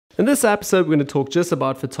In this episode, we're going to talk just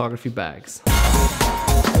about photography bags.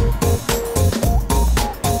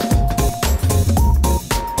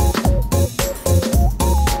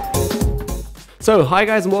 So hi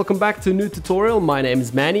guys and welcome back to a new tutorial. My name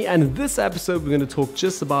is Manny, and in this episode we're going to talk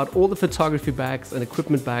just about all the photography bags and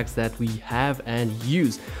equipment bags that we have and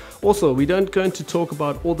use. Also, we don't going to talk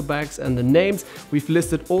about all the bags and the names. We've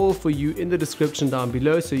listed all for you in the description down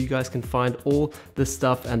below, so you guys can find all the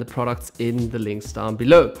stuff and the products in the links down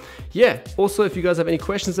below. Yeah, also if you guys have any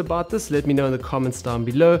questions about this, let me know in the comments down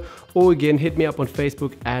below, or again hit me up on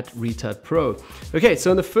Facebook at Retutpro. Okay,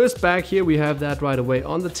 so in the first bag here we have that right away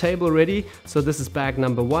on the table already. So this is bag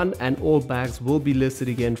number 1, and all bags will be listed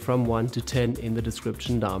again from 1 to 10 in the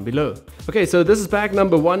description down below. Okay, so this is bag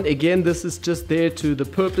number 1. Again, this is just there to the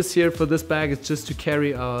purpose here for this bag is just to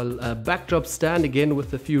carry our backdrop stand, again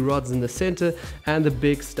with a few rods in the center and the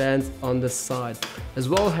big stands on the side. As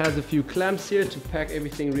well has a few clamps here to pack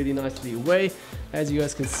everything really nicely away. As you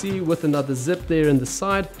guys can see, with another zip there in the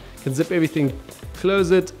side, can zip everything,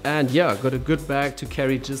 close it, and yeah, got a good bag to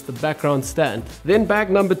carry just the background stand. Then bag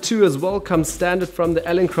number 2 as well comes standard from the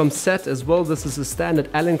Allen set as well. This is a standard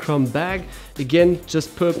Allen bag. Again,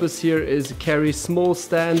 just purpose here is to carry small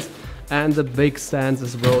stands and the big stands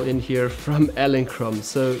as well in here from Allen.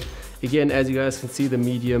 So again, as you guys can see, the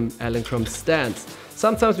medium Allen stands.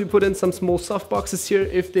 Sometimes we put in some small soft boxes here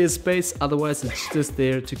if there's space, otherwise it's just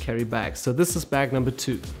there to carry bags. So this is bag number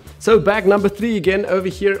 2. So bag number 3 again over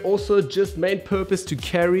here, also just main purpose to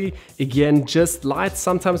carry, again, just lights.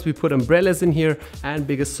 Sometimes we put umbrellas in here and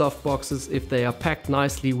bigger soft boxes if they are packed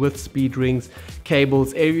nicely with speed rings,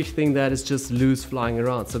 cables, everything that is just loose flying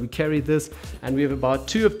around. So we carry this, and we have about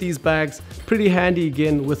 2 of these bags. Pretty handy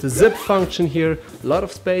again with a zip function here, a lot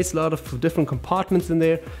of space, a lot of different compartments in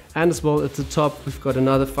there. And as well at the top, we've got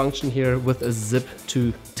another function here with a zip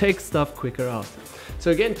to take stuff quicker out. So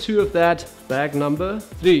again, 2 of that, bag number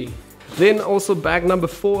 3. Then also bag number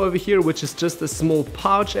 4 over here, which is just a small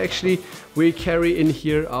pouch actually. We carry in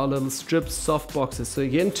here our little strip soft boxes. So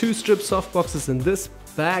again, 2 strip soft boxes in this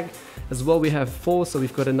bag. As well we have 4, so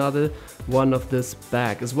we've got another one of this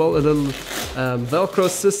bag. As well a little Velcro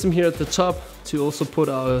system here at the top to also put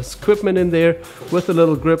our equipment in there with a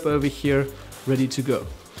little grip over here, ready to go.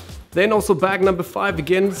 Then also bag number 5,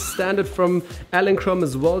 again standard from Allen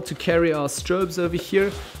as well, to carry our strobes over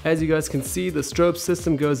here. As you guys can see, the strobe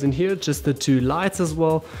system goes in here, just the 2 lights as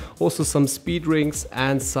well, also some speed rings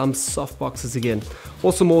and some soft boxes again.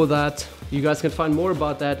 Also more of that, you guys can find more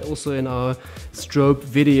about that also in our strobe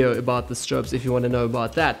video about the strobes if you want to know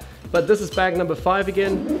about that. But this is bag number 5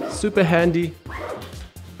 again, super handy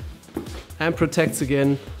and protects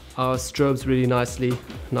again our strobes really nicely,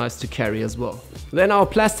 nice to carry as well. Then our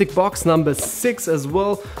plastic box number 6 as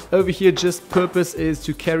well. Over here, just purpose is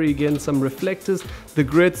to carry again some reflectors, the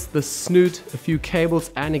grids, the snoot, a few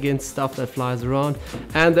cables, and again stuff that flies around.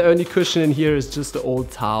 And the only cushion in here is just the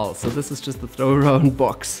old towel. So this is just the throw around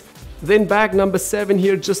box. Then bag number 7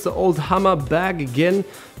 here, just the old Hummer bag again.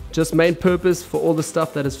 Just main purpose for all the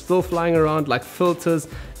stuff that is still flying around, like filters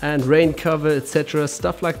and rain cover, etc.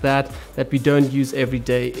 Stuff like that that we don't use every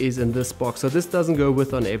day is in this box. So this doesn't go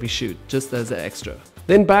with on every shoot, just as an extra.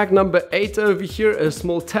 Then bag number 8 over here, a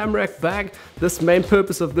small Tamrac bag. This main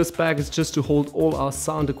purpose of this bag is just to hold all our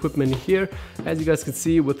sound equipment here. As you guys can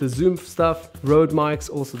see with the zoom stuff, Rode mics,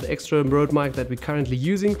 also the extra Rode mic that we're currently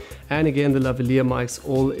using, and again the lavalier mics,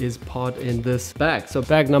 all is part in this bag. So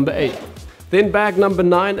bag number 8. Then bag number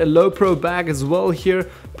 9, a low pro bag as well here.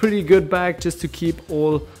 Pretty good bag just to keep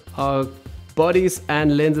all our bodies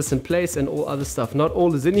and lenses in place and all other stuff. Not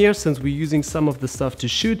all is in here since we're using some of the stuff to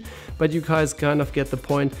shoot, but you guys kind of get the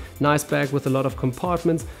point. Nice bag with a lot of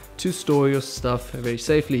compartments to store your stuff very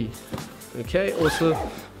safely. Okay, also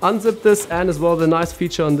unzip this, and as well the nice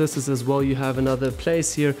feature on this is as well you have another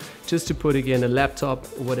place here just to put again a laptop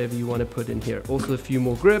or whatever you want to put in here. Also a few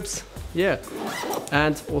more grips, yeah,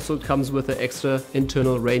 and also comes with an extra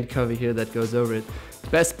internal rain cover here that goes over it.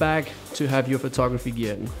 Best bag to have your photography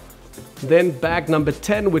gear in. Then bag number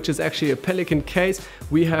 10, which is actually a Pelican case.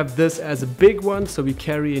 We have this as a big one, so we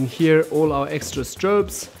carry in here all our extra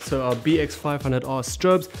strobes, so our BX500R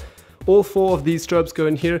strobes. All 4 of these strobes go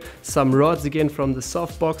in here. Some rods again from the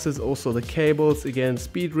soft boxes, also the cables, again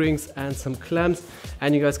speed rings and some clamps.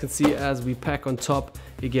 And you guys can see as we pack on top,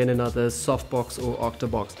 again another soft box or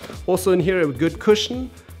octabox. Also in here a good cushion.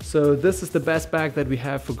 So this is the best bag that we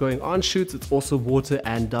have for going on shoots. It's also water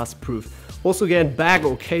and dust proof. Also again, bag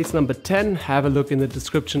or case number 10, have a look in the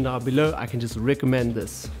description down below. I can just recommend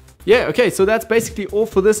this. Yeah, okay, so that's basically all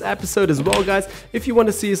for this episode as well, guys. If you want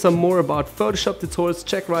to see some more about Photoshop tutorials,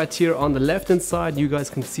 check right here on the left hand side. You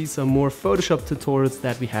guys can see some more Photoshop tutorials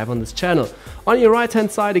that we have on this channel. On your right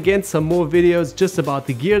hand side, again, some more videos just about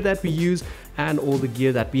the gear that we use and all the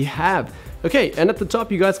gear that we have. Okay, and at the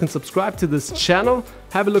top you guys can subscribe to this channel.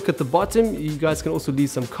 Have a look at the bottom. You guys can also leave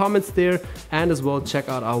some comments there, and as well check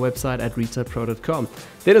out our website at retutpro.com.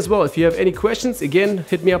 Then as well, if you have any questions, again,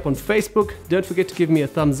 hit me up on Facebook. Don't forget to give me a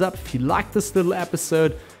thumbs up if you like this little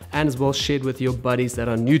episode, and as well share it with your buddies that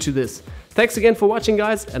are new to this. Thanks again for watching,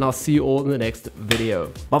 guys, and I'll see you all in the next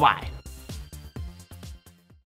video. Bye bye.